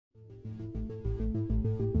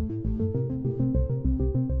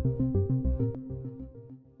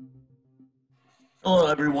Hello,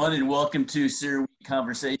 everyone, and welcome to CERAWeek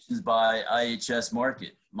Conversations by IHS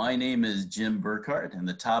Markit. My name is Jim Burkhardt, and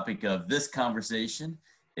the topic of this conversation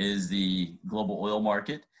is the global oil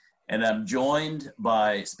market. And I'm joined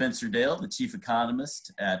by Spencer Dale, the chief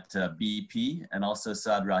economist at BP, and also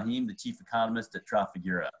Saad Rahim, the chief economist at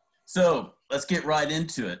Trafigura. So let's get right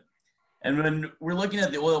into it. And when we're looking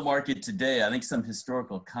at the oil market today, I think some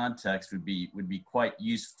historical context would be quite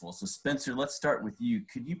useful. So Spencer, let's start with you.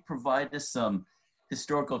 Could you provide us some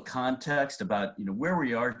historical context about where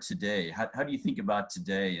we are today? How do you think about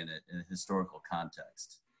today in a historical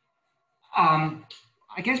context? I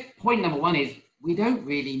guess point number one is we don't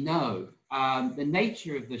really know. The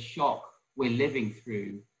nature of the shock we're living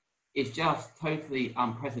through is just totally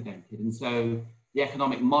unprecedented. And so the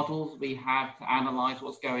economic models we have to analyze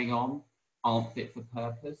what's going on aren't fit for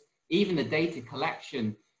purpose. Even the data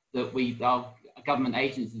collection that our government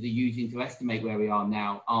agencies are using to estimate where we are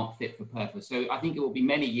now aren't fit for purpose. So I think it will be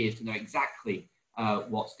many years to know exactly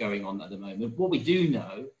what's going on at the moment. What we do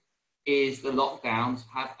know is the lockdowns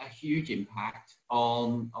have a huge impact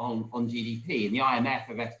on GDP. And the IMF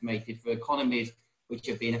have estimated for economies which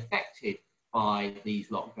have been affected by these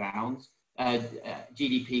lockdowns,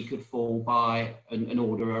 GDP could fall by an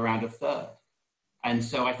order around a third. And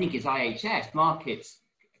so I think it's IHS Markit's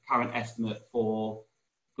current estimate for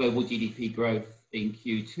global GDP growth in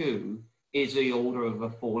Q2 is the order of a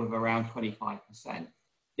fall of around 25%.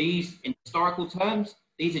 These, in historical terms,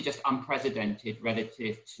 these are just unprecedented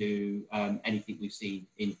relative to anything we've seen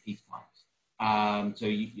in peace times. So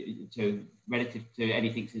relative to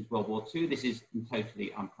anything since World War II, this is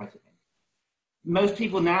totally unprecedented. Most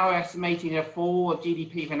people now are estimating a fall of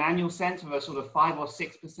GDP in an annual sense of a sort of 5 or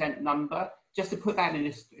 6% number. Just to put that in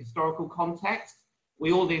a historical context,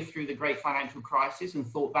 we all lived through the great financial crisis and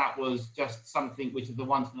thought that was just something which is the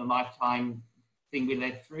once in a lifetime thing we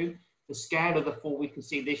lived through. The scale of the fall we could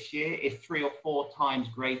see this year is 3 or 4 times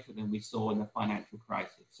greater than we saw in the financial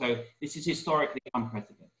crisis. So this is historically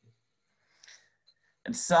unprecedented.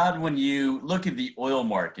 And Saad, when you look at the oil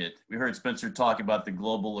market, we heard Spencer talk about the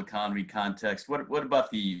global economy context. What about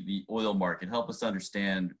the oil market? Help us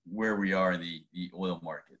understand where we are in the oil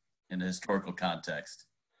market in a historical context.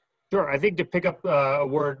 Sure. I think to pick up a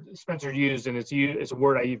word Spencer used, and it's a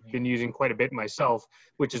word I've been using quite a bit myself,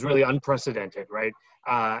 which is really unprecedented, right?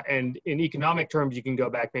 And in economic terms, you can go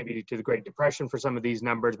back maybe to the Great Depression for some of these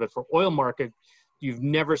numbers, but for oil market, you've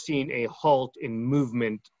never seen a halt in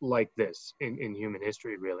movement like this in human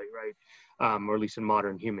history, really, right? Or at least in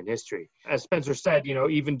modern human history. As Spencer said,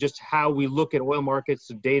 even just how we look at oil markets,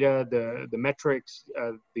 the data, the metrics,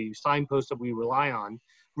 the signposts that we rely on,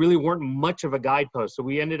 really weren't much of a guidepost. So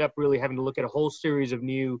we ended up really having to look at a whole series of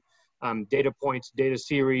new data points, data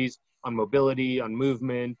series on mobility, on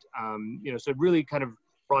movement. So it really kind of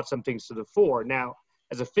brought some things to the fore. Now,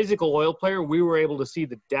 as a physical oil player, we were able to see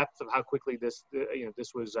the depth of how quickly this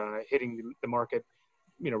was hitting the market,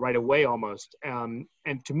 right away almost. And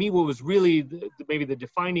to me, what was really maybe the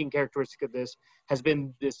defining characteristic of this has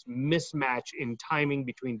been this mismatch in timing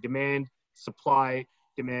between demand, supply,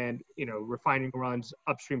 demand, refining runs,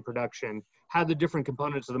 upstream production, how the different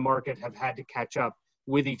components of the market have had to catch up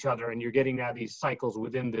with each other, and you're getting now these cycles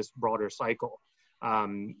within this broader cycle.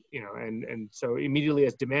 And so immediately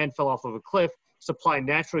as demand fell off of a cliff, supply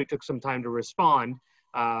naturally took some time to respond.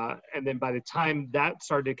 And then by the time that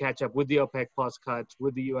started to catch up with the OPEC plus cuts,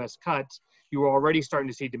 with the US cuts, you were already starting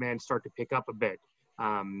to see demand start to pick up a bit.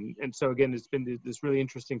 And so again, it's been this really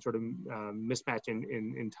interesting sort of mismatch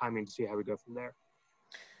in timing to see how we go from there.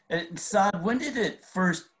 And Saad, when did it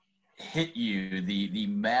first hit you, the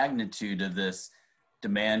magnitude of this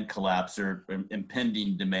demand collapse or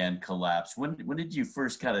impending demand collapse? When did you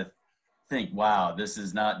first kind of think, wow, this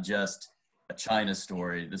is not just a China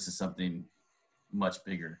story, this is something much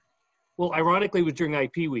bigger? Well, ironically, it was during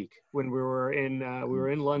IP week when we were in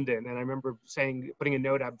London, and I remember putting a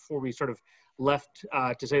note out before we sort of left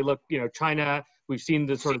to say, look, China, we've seen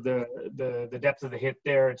the sort of the depth of the hit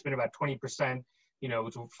there. It's been about 20%.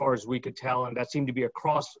 As far as we could tell, and that seemed to be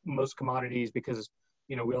across most commodities because,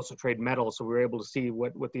 we also trade metal, so we were able to see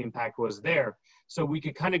what the impact was there. So we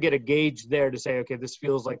could kind of get a gauge there to say, okay, this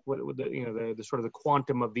feels like what the sort of the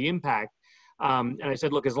quantum of the impact. And I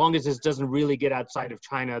said, look, as long as this doesn't really get outside of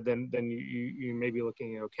China, then you may be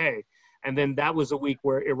looking okay. And then that was a week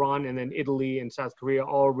where Iran and then Italy and South Korea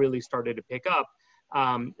all really started to pick up.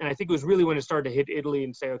 And I think it was really when it started to hit Italy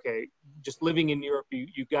and say, okay, just living in Europe,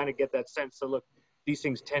 you got to get that sense that, look, these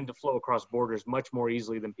things tend to flow across borders much more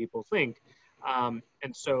easily than people think. And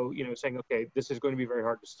so, saying, okay, this is going to be very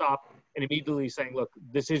hard to stop, and immediately saying, look,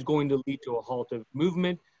 this is going to lead to a halt of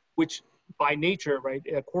movement, which by nature, right,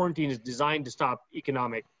 quarantine is designed to stop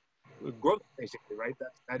economic growth, basically, right?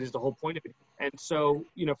 That is the whole point of it. And so,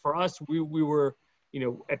 for us, we were,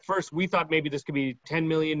 at first we thought maybe this could be 10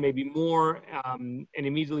 million, maybe more. And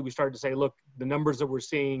immediately we started to say, look, the numbers that we're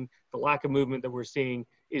seeing, the lack of movement that we're seeing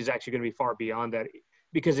is actually going to be far beyond that.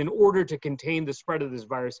 Because in order to contain the spread of this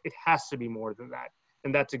virus, it has to be more than that.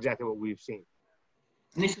 And that's exactly what we've seen.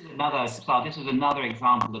 And this is another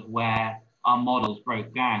example of where our models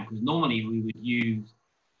broke down, because normally we would use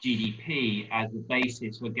GDP as the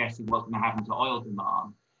basis for guessing what's going to happen to oil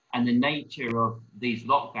demand. And the nature of these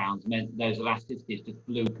lockdowns meant those elasticities just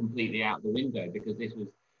blew completely out the window, because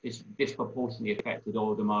this disproportionately affected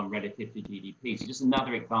oil demand relative to GDP. So just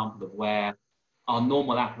another example of where our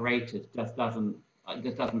normal apparatus just doesn't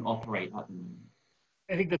operate at the moment.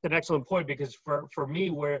 I think that's an excellent point, because for me,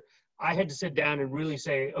 where I had to sit down and really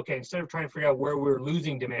say, okay, instead of trying to figure out where we're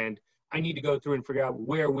losing demand, I need to go through and figure out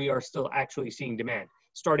where we are still actually seeing demand.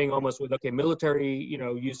 Starting almost with, okay, military,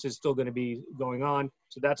 use is still going to be going on.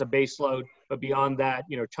 So that's a base load. But beyond that,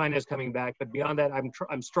 China's coming back. But beyond that,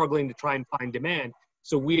 I'm struggling to try and find demand.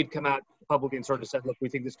 So we had come out publicly and sort of said, look, we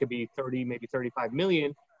think this could be 30, maybe 35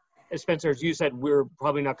 million. As Spencer, as you said, we're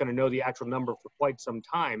probably not going to know the actual number for quite some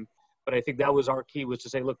time. But I think that was our key, was to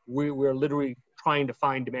say, look, we're literally trying to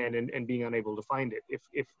find demand and being unable to find it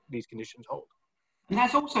if these conditions hold. And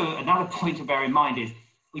that's also another point to bear in mind, is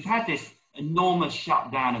we've had this enormous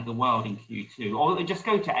shutdown of the world in Q2, or just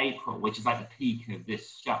go to April, which is like the peak of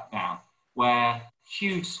this shutdown, where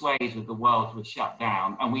huge swathes of the world were shut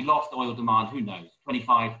down, and we lost oil demand, who knows, 20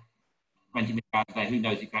 million barrels a day, who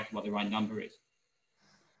knows exactly what the right number is.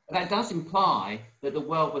 But that does imply that the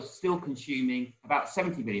world was still consuming about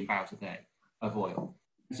 70 million barrels a day of oil.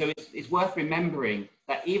 So it's worth remembering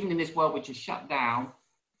that even in this world which is shut down,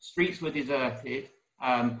 streets were deserted,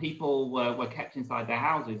 people were kept inside their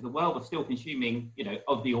houses, the world was still consuming,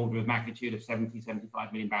 of the order of magnitude of 70,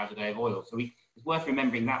 75 million barrels a day of oil. So it's worth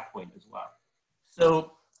remembering that point as well.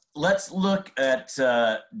 So let's look at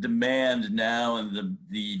demand now and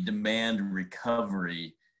the demand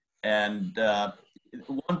recovery. And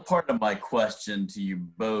one part of my question to you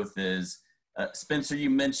both is, Spencer, you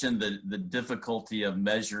mentioned the difficulty of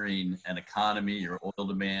measuring an economy or oil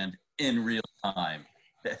demand in real time.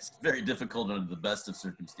 That's very difficult under the best of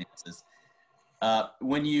circumstances.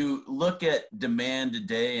 When you look at demand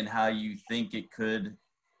today and how you think it could,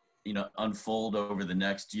 unfold over the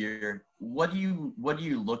next year, what are you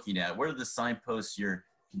looking at? What are the signposts you're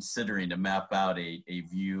considering to map out a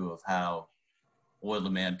view of how oil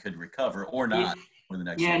demand could recover or not for the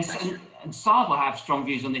next year? And Saad will have strong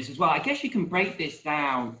views on this as well. I guess you can break this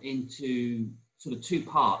down into sort of two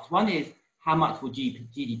parts. One is, how much will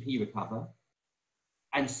GDP recover?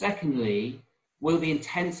 And secondly, will the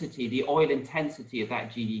oil intensity of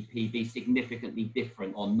that GDP be significantly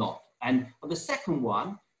different or not? And on the second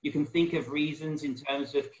one, you can think of reasons in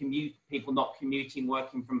terms of people not commuting,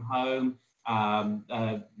 working from home,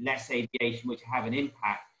 less aviation, which have an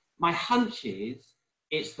impact. My hunch is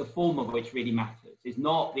it's the former which really matters. It's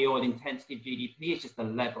not the oil intensity of GDP, it's just the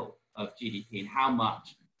level of GDP and how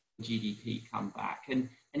much GDP come back. And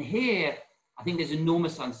here, I think there's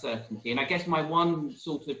enormous uncertainty. And I guess my one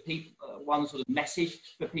sort of message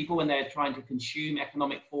for people when they're trying to consume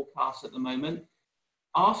economic forecasts at the moment,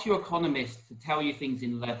 ask your economists to tell you things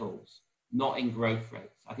in levels, not in growth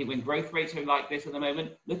rates. I think when growth rates are like this at the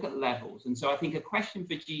moment, look at levels. And so I think a question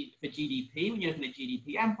for GDP, when you're looking at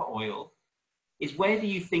GDP and for oil, is where do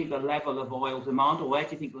you think the level of oil demand, or where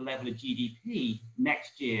do you think the level of GDP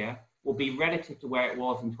next year will be relative to where it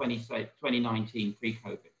was in 2019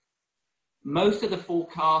 pre-COVID? Most of the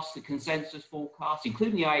forecasts, the consensus forecasts,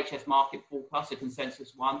 including the IHS market forecast, the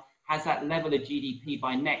consensus one, has that level of GDP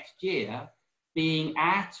by next year being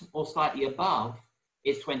at or slightly above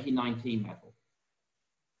its 2019 level.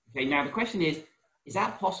 Okay, now the question is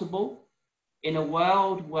that possible? In a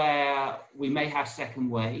world where we may have second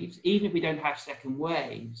waves, even if we don't have second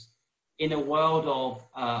waves, in a world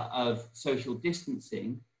of social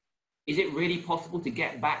distancing, is it really possible to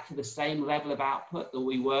get back to the same level of output that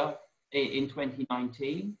we were in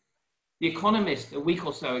 2019? The Economist, a week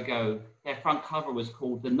or so ago, their front cover was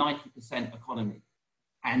called the 90% economy.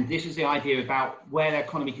 And this was the idea about where the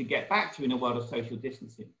economy could get back to in a world of social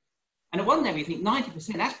distancing. And at one level, you think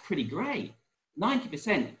 90%, that's pretty great.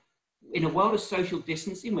 90%. In a world of social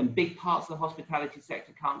distancing, when big parts of the hospitality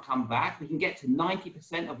sector can't come back, we can get to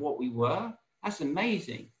 90% of what we were. That's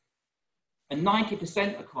amazing. A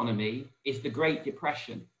 90% economy is the Great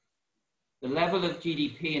Depression. The level of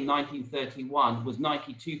GDP in 1931 was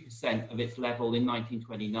 92% of its level in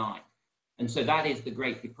 1929. And so that is the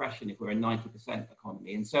Great Depression if we're a 90%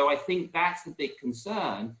 economy. And so I think that's the big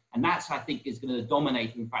concern. And that's, I think, is going to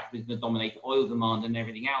dominate, in fact, is going to dominate oil demand and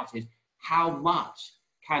everything else, is how much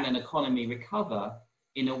can an economy recover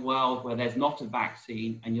in a world where there's not a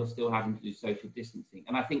vaccine and you're still having to do social distancing?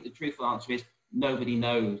 And I think the truthful answer is nobody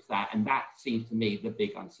knows that. And that seems to me the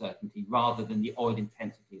big uncertainty rather than the oil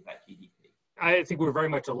intensity of that GDP. I think we're very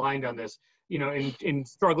much aligned on this. You know, in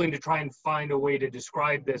struggling to try and find a way to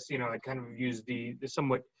describe this, you know, I kind of use the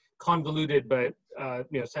somewhat convoluted but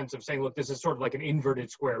you know, sense of saying, look, this is sort of like an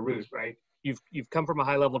inverted square root, right? You've come from a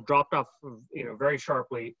high level, dropped off, you know, very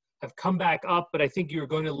sharply, have come back up, but I think you're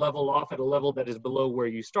going to level off at a level that is below where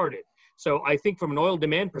you started. So I think from an oil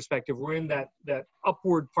demand perspective, we're in that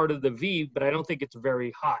upward part of the V, but I don't think it's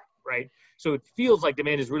very high, right? So it feels like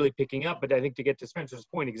demand is really picking up, but I think to get to Spencer's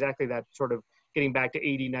point, exactly that sort of getting back to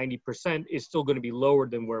 80, 90% is still going to be lower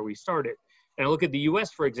than where we started. And I look at the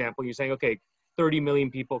US, for example, you're saying, okay, 30 million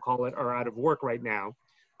people call it are out of work right now.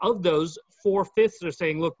 Of those, 4/5 are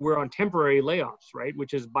saying, look, we're on temporary layoffs, right?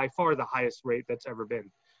 Which is by far the highest rate that's ever been.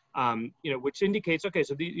 You know, which indicates, okay,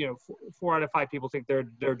 so you know, 4 out of 5 people think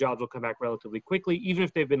their jobs will come back relatively quickly, even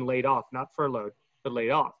if they've been laid off, not furloughed, but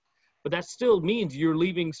laid off. But that still means you're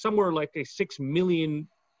leaving somewhere like a 6 million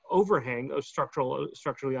overhang of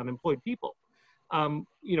structurally unemployed people,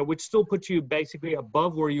 you know, which still puts you basically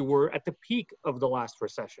above where you were at the peak of the last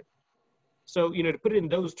recession. So, you know, to put it in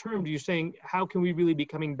those terms, you're saying, how can we really be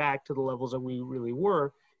coming back to the levels that we really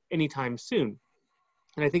were anytime soon?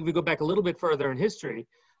 And I think if we go back a little bit further in history,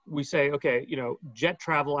 we say, okay, you know, jet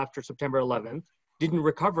travel after September 11th didn't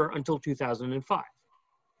recover until 2005.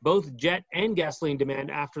 Both jet and gasoline demand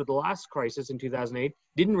after the last crisis in 2008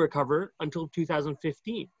 didn't recover until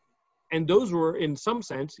 2015. And those were, in some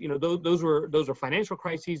sense, you know, those were financial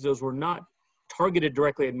crises. Those were not targeted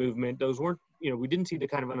directly at movement. Those weren't, you know, we didn't see the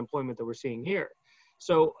kind of unemployment that we're seeing here.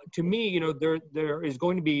 So to me, you know, there is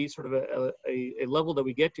going to be sort of a level that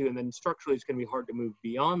we get to, and then structurally it's going to be hard to move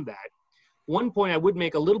beyond that. One point I would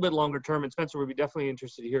make a little bit longer term, and Spencer would be definitely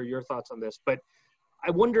interested to hear your thoughts on this, but I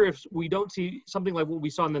wonder if we don't see something like what we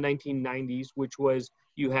saw in the 1990s, which was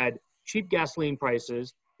you had cheap gasoline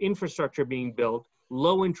prices, infrastructure being built,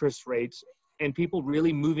 low interest rates, and people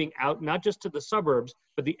really moving out, not just to the suburbs,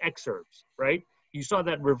 but the exurbs, right? You saw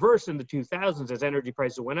that reverse in the 2000s as energy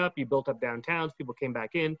prices went up, you built up downtowns, people came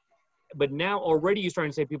back in. But now already you're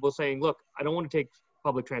starting to say people saying, look, I don't want to take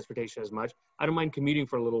public transportation as much. I don't mind commuting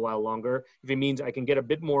for a little while longer if it means I can get a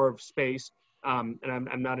bit more of space and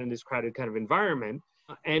I'm not in this crowded kind of environment.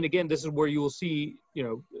 And again, this is where you will see, you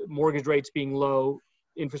know, mortgage rates being low,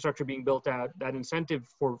 infrastructure being built out, that incentive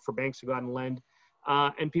for banks to go out and lend,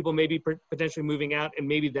 and people maybe potentially moving out, and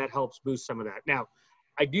maybe that helps boost some of that. Now,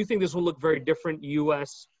 I do think this will look very different.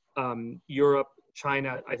 US, Europe,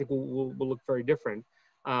 China, I think will look very different.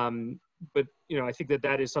 But you know, I think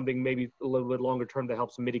that is something maybe a little bit longer term that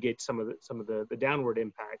helps mitigate some of the downward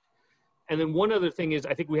impact. And then one other thing is,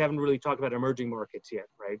 I think we haven't really talked about emerging markets yet,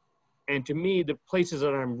 right? And to me, the places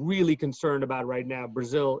that I'm really concerned about right now,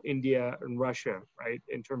 Brazil, India, and Russia, right,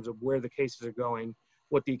 in terms of where the cases are going,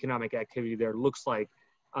 what the economic activity there looks like,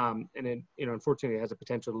 and then, you know, unfortunately, it has a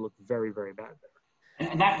potential to look very, very bad there.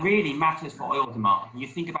 And that really matters for oil demand. You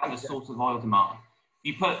think about the source of oil demand.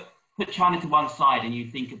 You put China to one side and you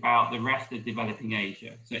think about the rest of developing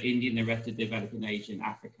Asia, so India and the rest of developing Asia and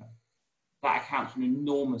Africa. That accounts for an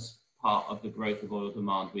enormous part of the growth of oil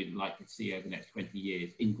demand we'd like to see over the next 20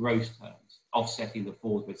 years in gross terms, offsetting the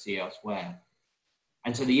falls we see elsewhere.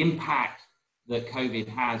 And so the impact that COVID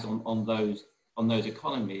has on those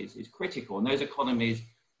economies is critical. And those economies,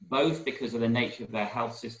 both because of the nature of their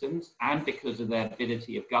health systems and because of their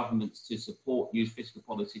ability of governments to use fiscal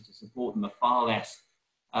policy to support them, are far less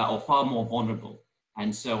or far more vulnerable.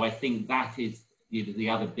 And so I think that is the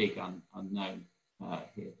other big unknown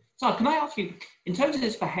here. So can I ask you, in terms of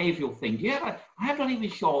this behavioural thing, I'm not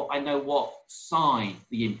even sure I know what side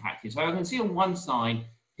the impact is. So I can see on one side,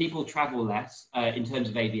 people travel less in terms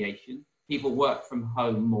of aviation, people work from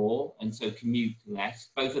home more, and so commute less.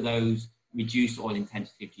 Both of those reduce oil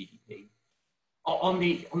intensity of GDP.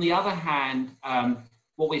 On the other hand,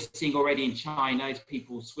 what we're seeing already in China is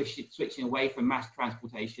people switching away from mass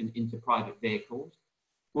transportation into private vehicles.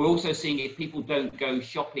 We're also seeing if people don't go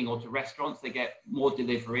shopping or to restaurants, they get more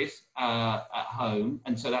deliveries at home,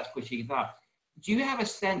 and so that's pushing it up. Do you have a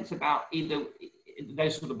sense about either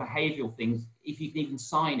those sort of behavioural things, if you can even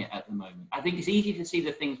sign it at the moment? I think it's easy to see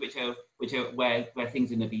the things which are where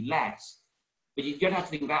things are going to be less, but you don't have to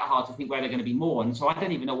think that hard to think where they're going to be more. And so I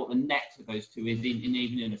don't even know what the net of those two is,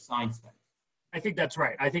 even in a sign sense. I think that's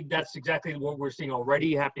right. I think that's exactly what we're seeing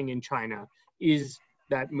already happening in China, is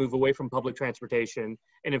that move away from public transportation.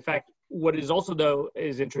 And in fact, what is also though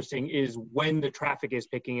is interesting is when the traffic is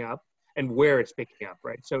picking up and where it's picking up,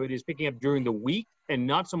 right? So it is picking up during the week and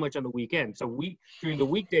not so much on the weekend. So during the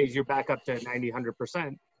weekdays, you're back up to 90,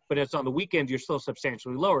 100%, but it's on the weekends, you're still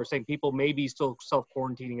substantially lower, saying people may be still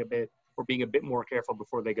self-quarantining a bit or being a bit more careful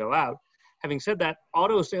before they go out. Having said that,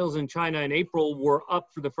 auto sales in China in April were up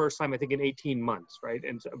for the first time, I think, in 18 months, right?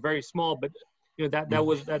 And so very small, but you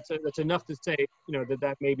know, that's enough to say, you know,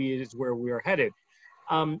 that maybe is where we are headed.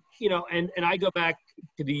 You know, and I go back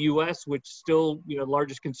to the U.S., which still, you know,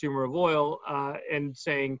 largest consumer of oil, and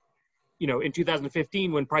saying, you know, in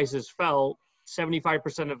 2015, when prices fell,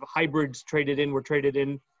 75% of hybrids were traded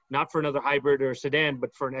in not for another hybrid or sedan,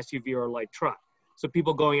 but for an SUV or a light truck. So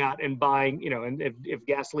people going out and buying, you know, and if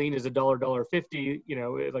gasoline is $1.50, you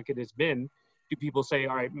know, like it has been, do people say,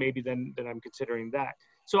 all right, maybe then I'm considering that?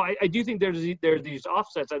 So I do think there's these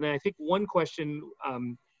offsets. And then I think one question,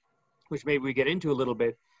 which maybe we get into a little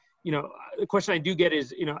bit, you know, the question I do get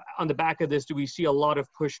is, you know, on the back of this, do we see a lot of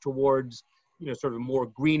push towards, you know, sort of more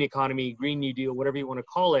green economy, Green New Deal, whatever you want to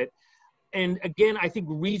call it? And again, I think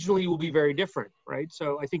regionally will be very different, right?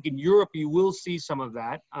 So I think in Europe, you will see some of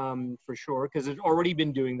that for sure, because it's already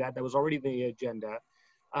been doing that. That was already the agenda.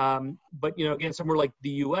 But, you know, again, somewhere like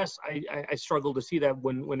the US, I struggle to see that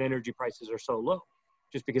when energy prices are so low,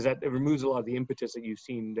 just because it removes a lot of the impetus that you've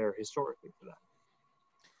seen there historically for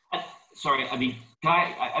that. Sorry, I mean,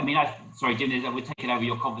 sorry, Jim, we're taking over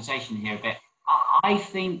your conversation here a bit. I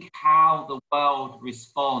think how the world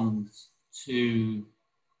responds to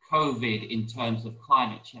COVID in terms of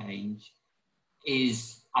climate change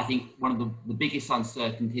is, I think, one of the biggest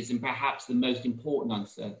uncertainties and perhaps the most important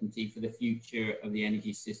uncertainty for the future of the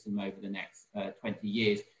energy system over the next 20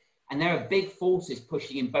 years. And there are big forces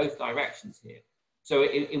pushing in both directions here. So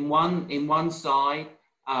in one side,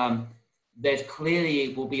 there's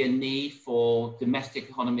clearly will be a need for domestic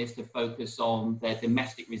economies to focus on their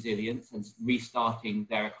domestic resilience and restarting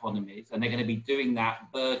their economies. And they're going to be doing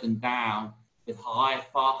that burdened down with far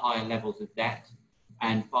higher levels of debt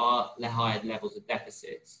and far higher levels of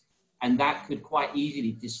deficits. And that could quite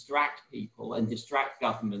easily distract people and distract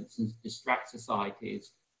governments and distract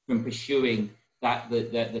societies from pursuing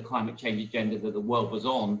the climate change agenda that the world was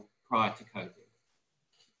on prior to COVID.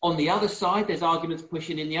 On the other side, there's arguments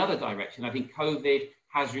pushing in the other direction. I think COVID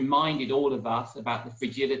has reminded all of us about the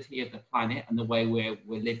fragility of the planet and the way we're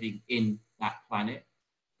living in that planet.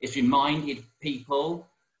 It's reminded people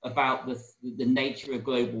about the nature of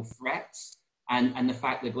global threats and the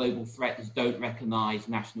fact that global threats don't recognize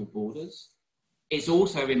national borders. It's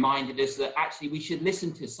also reminded us that actually we should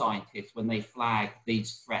listen to scientists when they flag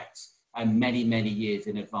these threats many, many years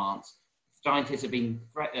in advance. Scientists have been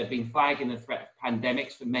flagging the threat of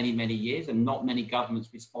pandemics for many, many years, and not many governments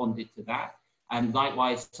responded to that. And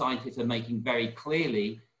likewise, scientists are making very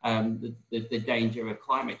clearly the danger of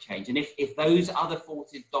climate change. And if those other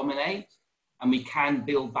forces dominate, and we can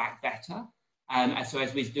build back better, so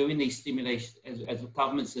as we're doing these stimulation, as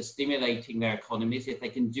governments are stimulating their economies, if they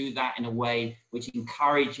can do that in a way which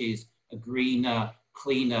encourages a greener,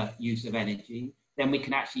 cleaner use of energy, then we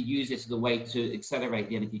can actually use this as a way to accelerate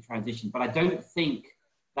the energy transition. But I don't think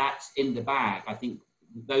that's in the bag. I think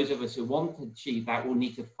those of us who want to achieve that will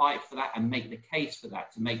need to fight for that and make the case for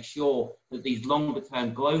that to make sure that these longer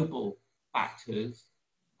term global factors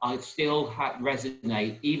still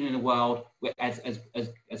resonate, even in a world where as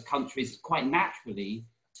countries quite naturally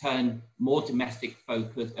turn more domestic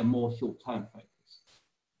focus and more short-term focus.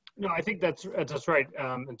 No, I think that's right.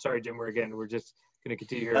 And sorry, Jim, we're just going to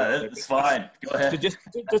continue here. It's fine. Go ahead. So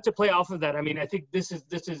just to play off of that, I mean, I think this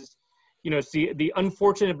is you know, the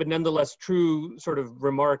unfortunate but nonetheless true sort of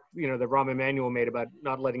remark, you know, that Rahm Emanuel made about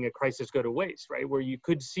not letting a crisis go to waste, right? Where you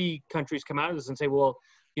could see countries come out of this and say, well,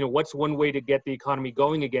 you know, what's one way to get the economy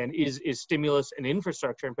going again is stimulus and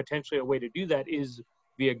infrastructure, and potentially a way to do that is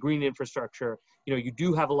via green infrastructure. You know, you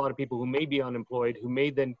do have a lot of people who may be unemployed, who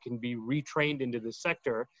may then can be retrained into this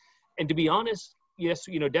sector. And to be honest, yes,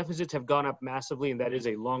 you know, deficits have gone up massively, and that is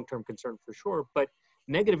a long-term concern for sure. But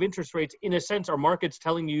negative interest rates, in a sense, are markets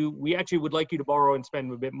telling you, we actually would like you to borrow and spend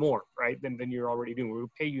a bit more, right, than you're already doing. We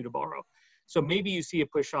will pay you to borrow. So maybe you see a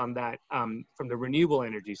push on that from the renewable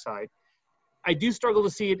energy side. I do struggle to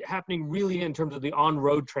see it happening really in terms of the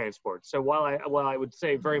on-road transport. So while I would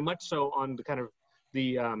say very much so on the kind of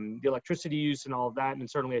the electricity use and all of that, and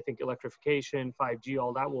certainly I think electrification, 5G,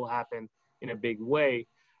 all that will happen in a big way.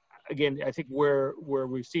 Again, I think where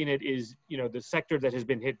we've seen it is, you know, the sector that has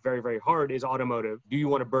been hit very, very hard is automotive. Do you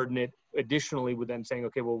want to burden it additionally with then saying,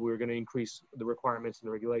 okay, well, we're going to increase the requirements and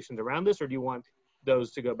the regulations around this, or do you want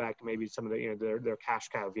those to go back to maybe some of the, their cash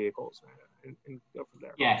cow vehicles and go from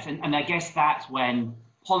there. Yes, and I guess that's when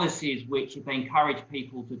policies which, if they encourage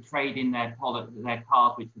people to trade in their cars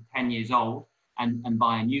which are 10 years old and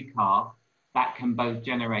buy a new car, that can both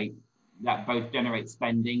generate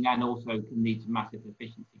spending and also can lead to massive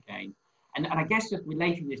efficiency gain. And I guess just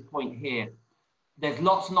relating this point here, there's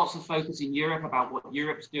lots and lots of focus in Europe about what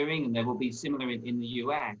Europe's doing, and there will be similar in the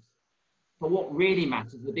US. But what really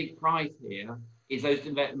matters, the big prize here, is those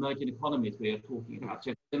emerging economies we are talking about.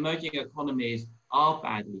 So if emerging economies are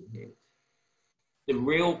badly hit, the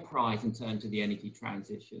real prize in terms of the energy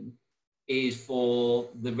transition is for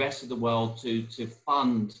the rest of the world to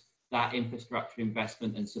fund that infrastructure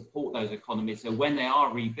investment and support those economies. So when they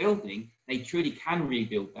are rebuilding, they truly can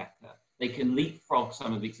rebuild better. They can leapfrog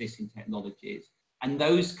some of the existing technologies. And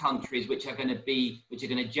those countries which are going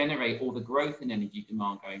to generate all the growth in energy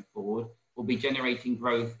demand going forward will be generating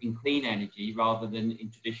growth in clean energy rather than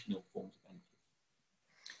in traditional forms of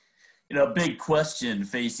energy. A big question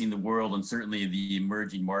facing the world and certainly the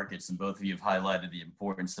emerging markets, and both of you have highlighted the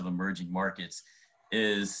importance of emerging markets,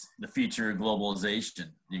 is the future of globalization,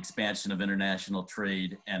 the expansion of international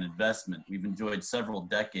trade and investment. We've enjoyed several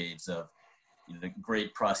decades of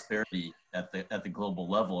great prosperity at the global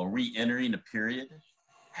level. Are we entering a period?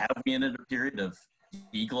 Have we entered a period of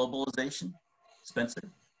deglobalization, Spencer?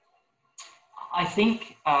 I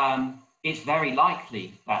think it's very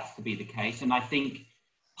likely that's to be the case, and I think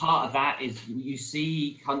part of that is you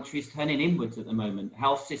see countries turning inwards at the moment.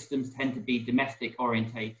 Health systems tend to be domestic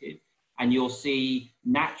orientated, and you'll see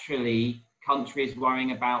naturally countries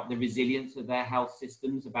worrying about the resilience of their health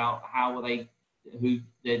systems, about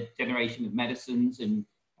the generation of medicines and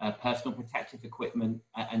personal protective equipment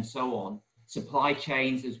and so on. Supply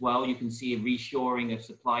chains as well, you can see a reshoring of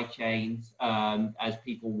supply chains as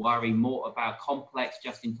people worry more about complex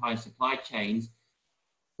just-in-time supply chains.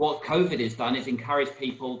 What COVID has done is encourage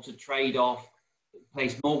people to trade off,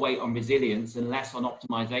 place more weight on resilience and less on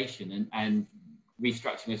optimization, and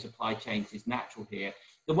restructuring of supply chains is natural here.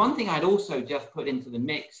 The one thing I'd also just put into the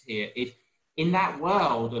mix here is, in that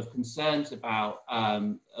world of concerns about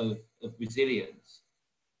of resilience,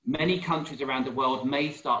 many countries around the world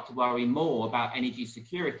may start to worry more about energy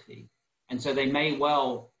security. And so they may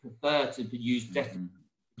well prefer to use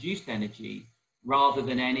produced energy rather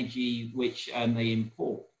than energy which they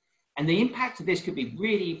import. And the impact of this could be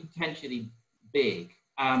really potentially big.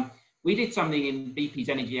 We did something in BP's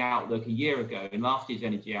Energy Outlook a year ago, in last year's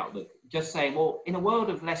Energy Outlook, just saying, well, in a world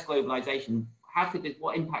of less globalization,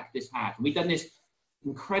 what impact could this have? And we've done this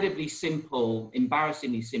incredibly simple,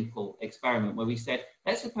 embarrassingly simple experiment where we said,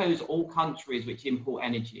 let's suppose all countries which import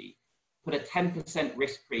energy put a 10%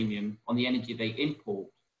 risk premium on the energy they import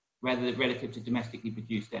relative to domestically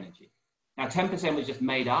produced energy. Now, 10% was just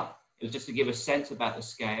made up. It was just to give a sense about the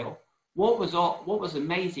scale. What was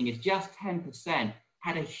amazing is just 10%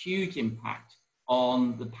 had a huge impact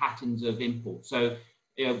on the patterns of import. So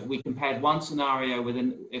we compared one scenario with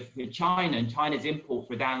China, and China's imports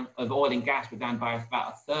of oil and gas were down by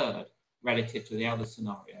about a third relative to the other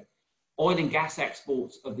scenario. Oil and gas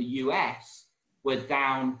exports of the US were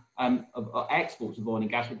down, exports of oil and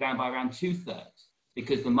gas were down by around 2/3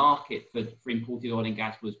 because the market for imported oil and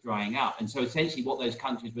gas was drying up. And so essentially what those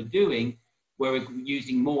countries were doing were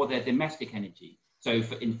using more of their domestic energy. So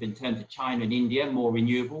in terms of China and India, more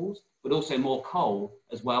renewables, but also more coal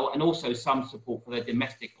as well, and also some support for their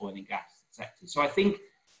domestic oil and gas sector. So I think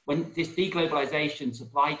when this deglobalization,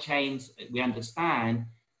 supply chains, we understand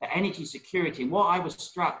that energy security, and what I was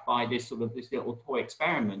struck by this little toy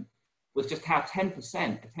experiment was just how a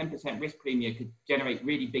 10% risk premium could generate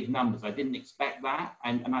really big numbers. I didn't expect that.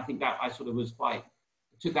 And I think that I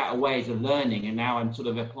took that away as a learning, and now I'm sort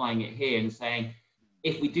of applying it here and saying,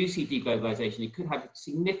 if we do see deglobalization, it could have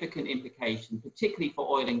significant implications, particularly for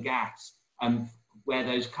oil and gas, where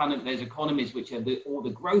those economies which are all the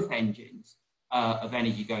growth engines of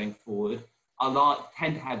energy going forward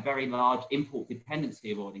tend to have very large import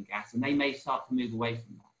dependency of oil and gas, and they may start to move away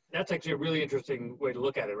from that. That's actually a really interesting way to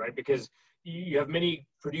look at it, right? Because you have many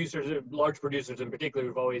producers, large producers in particular,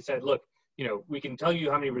 who've always said, look, we can tell you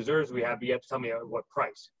how many reserves we have, but you have to tell me at what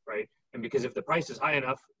price, right? And because if the price is high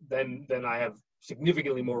enough, then I have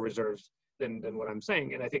significantly more reserves than what I'm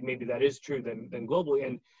saying. And I think maybe that is true than globally.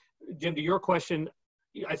 And Jim, to your question,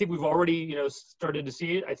 I think we've already, started to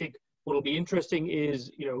see it. I think what'll be interesting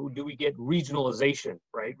is, do we get regionalization,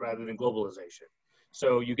 right, rather than globalization?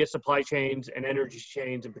 So you get supply chains and energy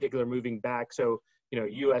chains in particular moving back. So,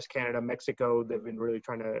 US, Canada, Mexico, they've been really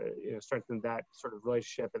trying to strengthen that sort of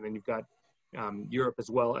relationship. And then you've got Europe as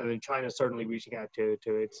well, and then China certainly reaching out to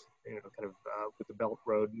its, kind of with the Belt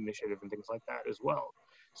Road Initiative and things like that as well.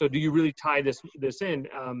 So do you really tie this in?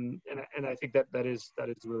 And I think that is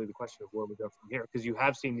really the question of where we go from here, because you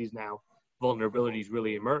have seen these now vulnerabilities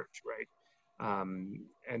really emerge, right?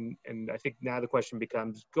 And I think now the question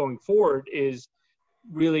becomes, going forward, is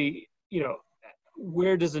really,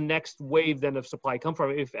 where does the next wave then of supply come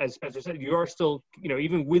from? If, as Spencer said, you are still,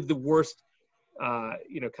 even with the worst,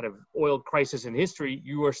 kind of oil crisis in history,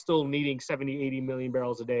 you are still needing 70, 80 million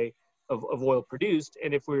barrels a day of oil produced.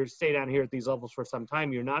 And if we stay down here at these levels for some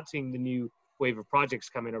time, you're not seeing the new wave of projects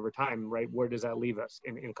come in over time, right? Where does that leave us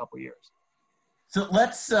in a couple of years? So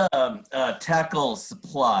let's tackle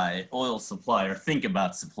supply, oil supply, or think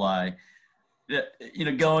about supply.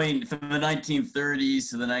 Going from the 1930s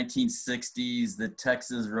to the 1960s, the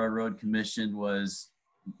Texas Railroad Commission was,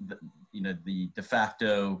 the de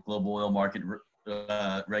facto global oil market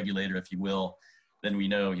regulator, if you will. Then we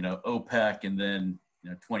know, OPEC, and then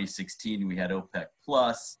 2016 we had OPEC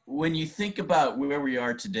plus. When you think about where we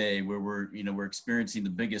are today, where we're experiencing the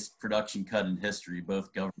biggest production cut in history,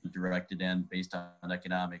 both government directed and based on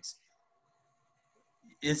economics,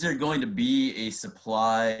 is there going to be a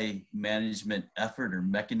supply management effort or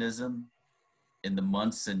mechanism in the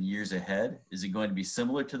months and years ahead? Is it going to be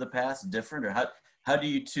similar to the past, different, or how do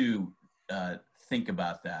you two think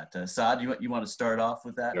about that? Saad, you want to start off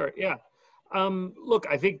with that? Sure, yeah. Look,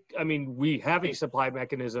 we have a supply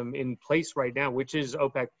mechanism in place right now, which is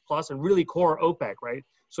OPEC plus and really core OPEC, right?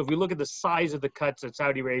 So if we look at the size of the cuts that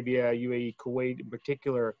Saudi Arabia, UAE, Kuwait in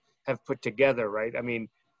particular have put together, right?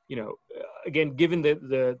 Again, given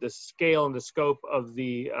the scale and the scope of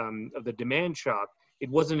the demand shock, it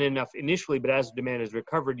wasn't enough initially, but as demand has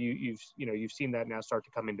recovered, you've seen that now start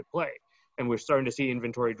to come into play, and we're starting to see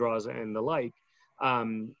inventory draws and the like.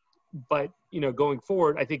 But going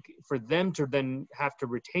forward, I think for them to then have to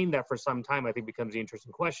retain that for some time, I think becomes the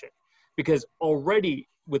interesting question, because already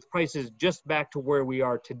with prices just back to where we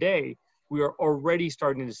are today, we are already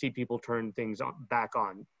starting to see people turn things back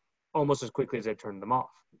on almost as quickly as they turned them off.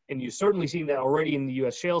 And you've certainly seen that already in the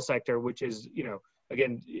U.S. shale sector, which is,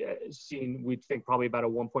 again, seen, we think probably about a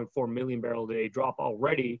 1.4 million barrel a day drop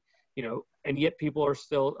already, and yet people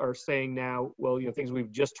are saying now, well, things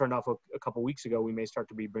we've just turned off a couple of weeks ago, we may start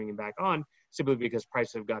to be bringing back on, simply because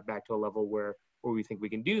prices have got back to a level where we think we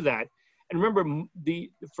can do that. And remember,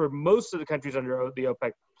 for most of the countries under the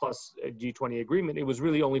OPEC plus G20 agreement, it was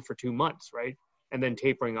really only for 2 months, right? And then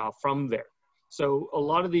tapering off from there. So a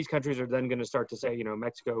lot of these countries are then going to start to say,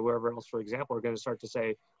 Mexico, whoever else, for example, are going to start to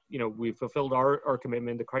say, we've fulfilled our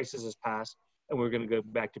commitment, the crisis has passed, and we're going to go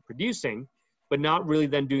back to producing, but not really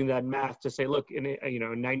then doing that math to say, look, in a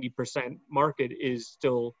 90% market is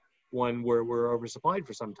still one where we're oversupplied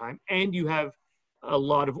for some time, and you have a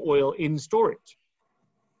lot of oil in storage.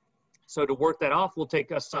 So to work that off will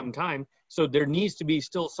take us some time. So there needs to be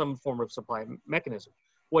still some form of supply mechanism.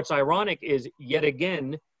 What's ironic is, yet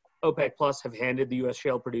again, OPEC plus have handed the U.S.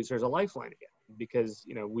 shale producers a lifeline again, because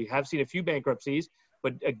we have seen a few bankruptcies,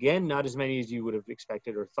 but again, not as many as you would have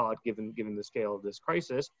expected or thought, given the scale of this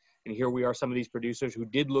crisis. And here we are, some of these producers who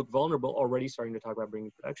did look vulnerable already starting to talk about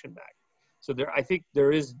bringing production back. So I think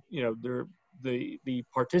there is, the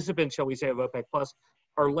participants, shall we say, of OPEC plus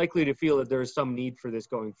are likely to feel that there is some need for this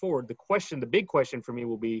going forward. The big question for me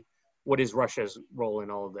will be, what is Russia's role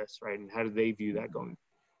in all of this, right? And how do they view that going?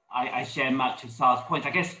 I share much of Saad's points.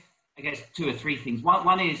 I guess 2 or 3 things.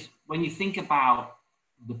 One is, when you think about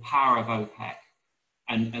the power of OPEC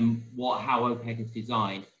and how OPEC is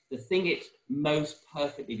designed, the thing it's most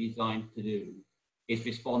perfectly designed to do is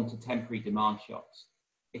respond to temporary demand shocks.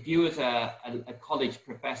 If you was a college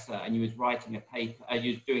professor and you was writing a paper,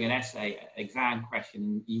 you was doing an essay, exam question,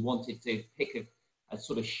 and you wanted to pick a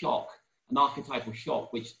sort of shock, an archetypal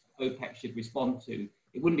shock, which OPEC should respond to,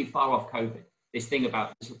 it wouldn't be far off COVID. This thing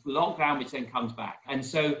about this lockdown, which then comes back. And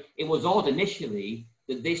so it was odd initially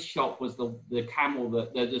that this shock was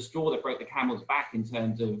the straw that broke the camel's back in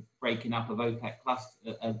terms of breaking up of OPEC plus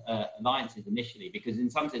alliances initially, because in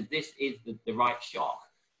some sense, this is the right shock,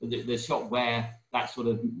 the shock where that sort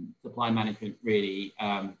of supply management really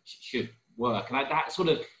should work. And that sort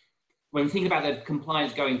of, when we think about the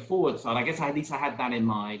compliance going forward, so I guess at least I had that in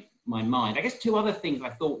my mind. I guess 2 other things I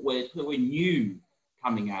thought were new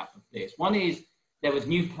coming out of this. One is there was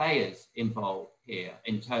new players involved here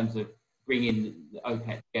in terms of bringing the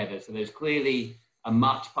OPEC together. So there's clearly a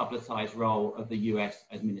much publicized role of the US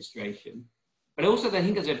administration. But also I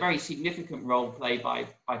think there's a very significant role played by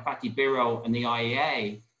Fatih Birol and the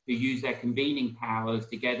IEA who use their convening powers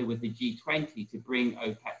together with the G20 to bring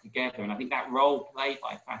OPEC together. And I think that role played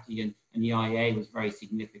by Fatih and the IEA was very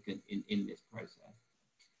significant in this process.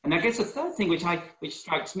 And I guess the third thing which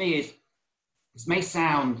strikes me is, this may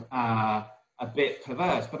sound a bit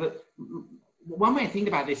perverse, but one way to think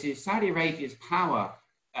about this is Saudi Arabia's power,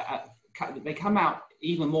 they come out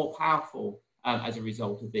even more powerful as a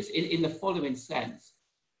result of this, in the following sense.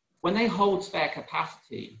 When they hold spare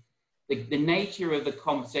capacity, the nature of the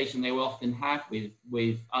conversation they will often have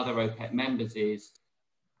with other OPEC members is,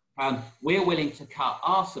 we're willing to cut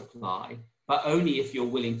our supply, but only if you're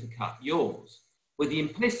willing to cut yours, with the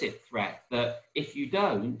implicit threat that if you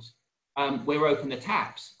don't, we'll open the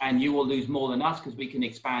taps and you will lose more than us because we can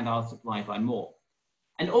expand our supply by more.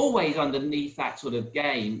 And always underneath that sort of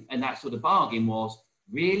game and that sort of bargain was,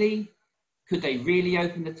 really? Could they really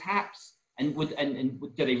open the taps? And do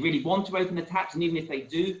they really want to open the taps? And even if they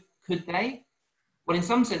do, could they? Well, in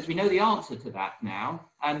some sense, we know the answer to that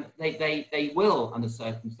now. They will, under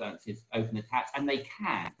circumstances, open the taps, and they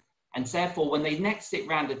can. And therefore, when they next sit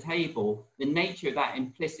round the table, the nature of that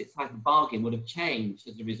implicit type of bargain would have changed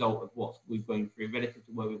as a result of what we've gone through relative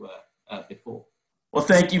to where we were before. Well,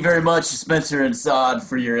 thank you very much, Spencer and Saad,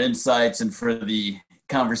 for your insights and for the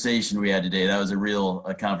conversation we had today. That was a real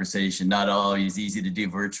conversation, not always easy to do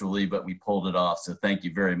virtually, but we pulled it off. So thank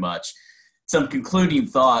you very much. Some concluding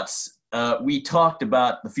thoughts. We talked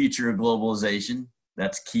about the future of globalization.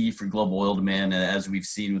 That's key for global oil demand. And as we've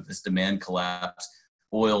seen with this demand collapse,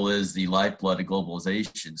 oil is the lifeblood of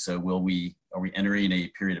globalization. So are we entering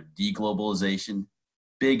a period of deglobalization?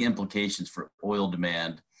 Big implications for oil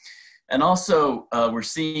demand. And also, we're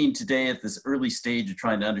seeing today at this early stage of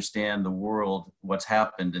trying to understand the world, what's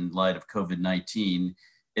happened in light of COVID-19,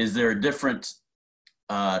 is there are different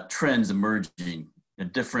trends emerging,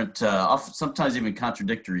 different, sometimes even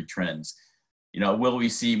contradictory trends. You know, will we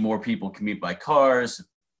see more people commute by cars?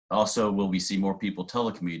 Also, will we see more people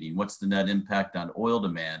telecommuting? What's the net impact on oil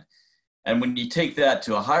demand? And when you take that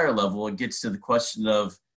to a higher level, it gets to the question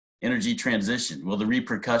of energy transition. Will the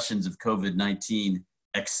repercussions of COVID-19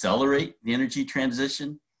 accelerate the energy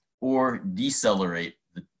transition or decelerate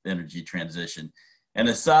the energy transition? And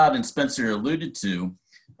as Saad and Spencer alluded to,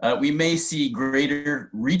 we may see greater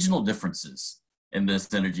regional differences in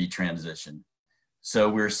this energy transition. So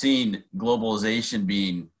we're seeing globalization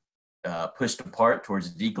being pushed apart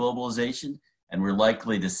towards deglobalization, and we're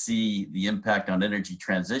likely to see the impact on energy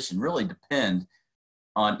transition really depend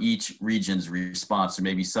on each region's response. There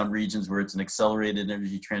may be some regions where it's an accelerated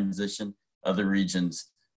energy transition, other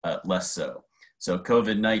regions less so. So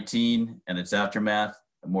COVID-19 and its aftermath,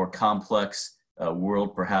 a more complex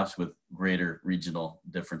world, perhaps with greater regional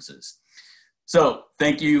differences. So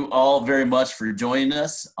thank you all very much for joining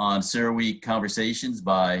us on CERAWeek Conversations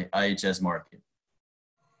by IHS Markit.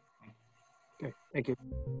 Okay, thank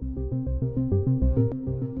you.